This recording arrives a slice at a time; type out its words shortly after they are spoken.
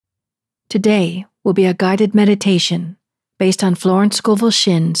Today will be a guided meditation based on Florence Scovel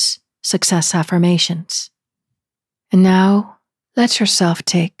Shinn's Success Affirmations. And now, let yourself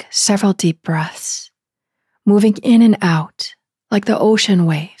take several deep breaths, moving in and out like the ocean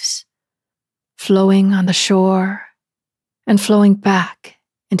waves, flowing on the shore and flowing back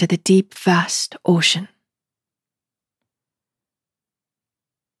into the deep, vast ocean.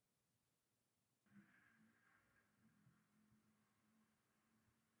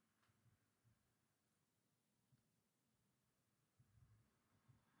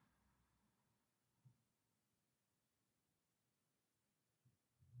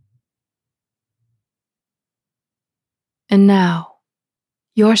 And now,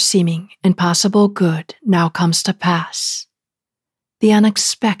 your seeming impossible good now comes to pass. The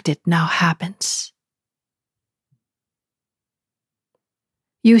unexpected now happens.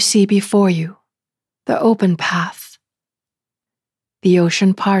 You see before you the open path. The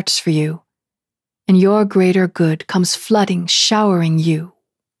ocean parts for you, and your greater good comes flooding, showering you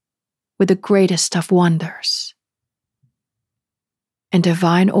with the greatest of wonders. And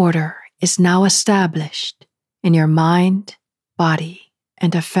divine order is now established in your mind, body,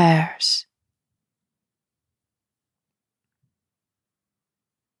 and affairs.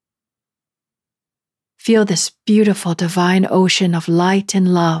 Feel this beautiful divine ocean of light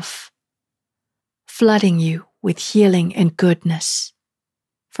and love, flooding you with healing and goodness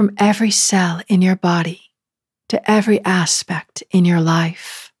from every cell in your body to every aspect in your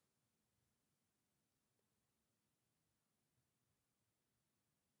life.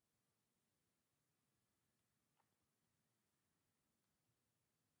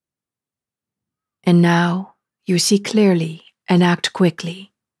 And now you see clearly and act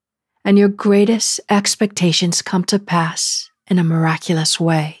quickly, and your greatest expectations come to pass in a miraculous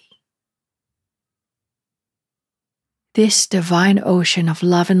way. This divine ocean of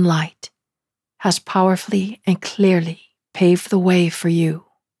love and light has powerfully and clearly paved the way for you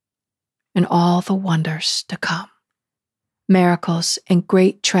and all the wonders to come. Miracles and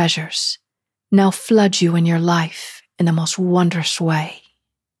great treasures now flood you in your life in the most wondrous way.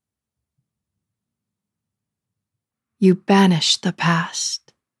 You banish the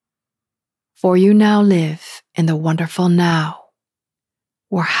past, for you now live in the wonderful now,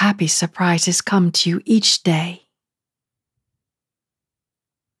 where happy surprises come to you each day.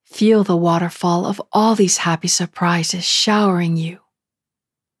 Feel the waterfall of all these happy surprises showering you.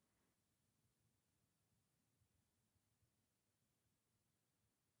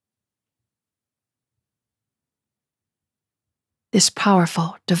 This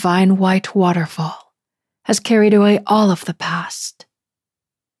powerful, divine white waterfall has carried away all of the past.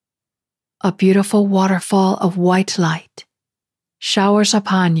 A beautiful waterfall of white light showers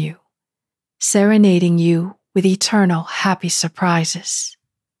upon you, serenading you with eternal happy surprises.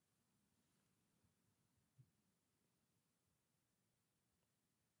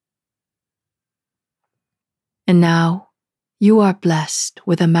 And now you are blessed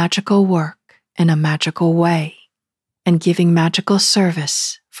with a magical work in a magical way and giving magical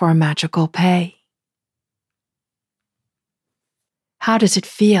service for a magical pay. How does it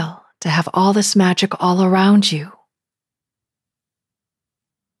feel to have all this magic all around you?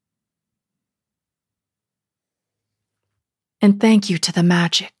 And thank you to the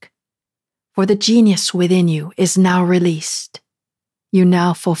magic, for the genius within you is now released. You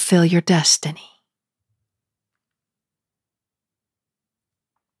now fulfill your destiny.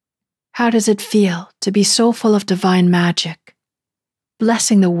 How does it feel to be so full of divine magic,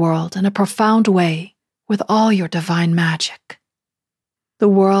 blessing the world in a profound way with all your divine magic? The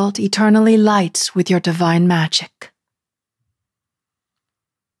world eternally lights with your divine magic.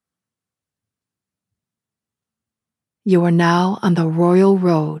 You are now on the royal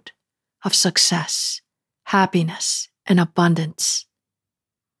road of success, happiness, and abundance.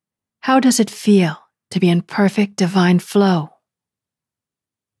 How does it feel to be in perfect divine flow?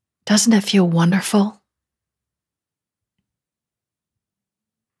 Doesn't it feel wonderful?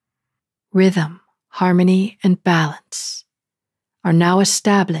 Rhythm, harmony, and balance are now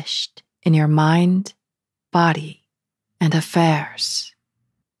established in your mind, body, and affairs,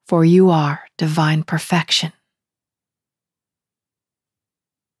 for you are divine perfection.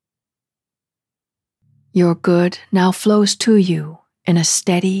 Your good now flows to you in a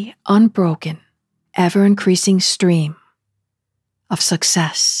steady, unbroken, ever-increasing stream of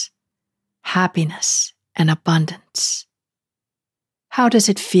success, happiness, and abundance. How does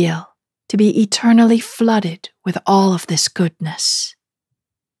it feel to be eternally flooded with all of this goodness?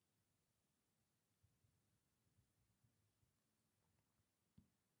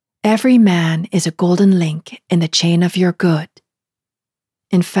 Every man is a golden link in the chain of your good.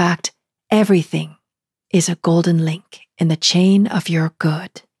 In fact, everything is a golden link in the chain of your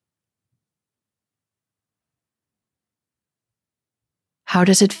good. How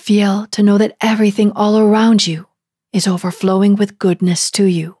does it feel to know that everything all around you is overflowing with goodness to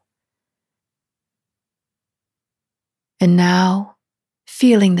you? And now,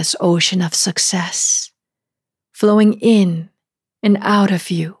 feeling this ocean of success flowing in and out of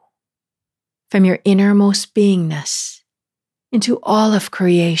you, from your innermost beingness into all of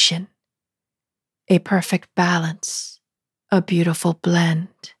creation, a perfect balance, a beautiful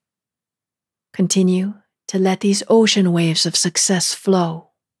blend. Continue to let these ocean waves of success flow.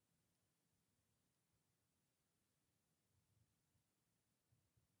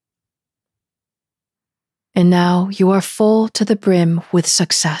 And now you are full to the brim with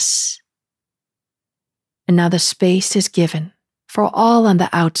success. And now the space is given for all on the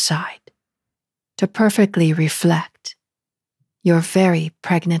outside to perfectly reflect your very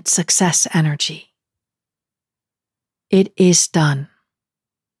pregnant success energy. It is done.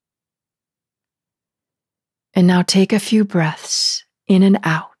 And now take a few breaths in and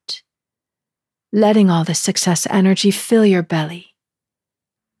out, letting all the success energy fill your belly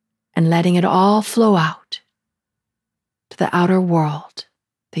and letting it all flow out to the outer world,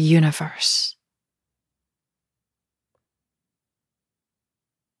 the universe.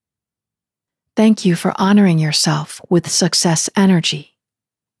 Thank you for honoring yourself with success energy.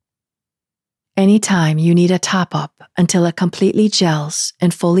 Anytime you need a top-up until it completely gels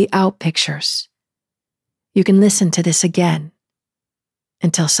and fully out pictures, you can listen to this again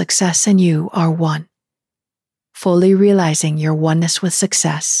until success and you are one, fully realizing your oneness with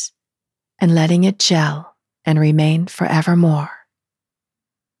success and letting it gel and remain forevermore.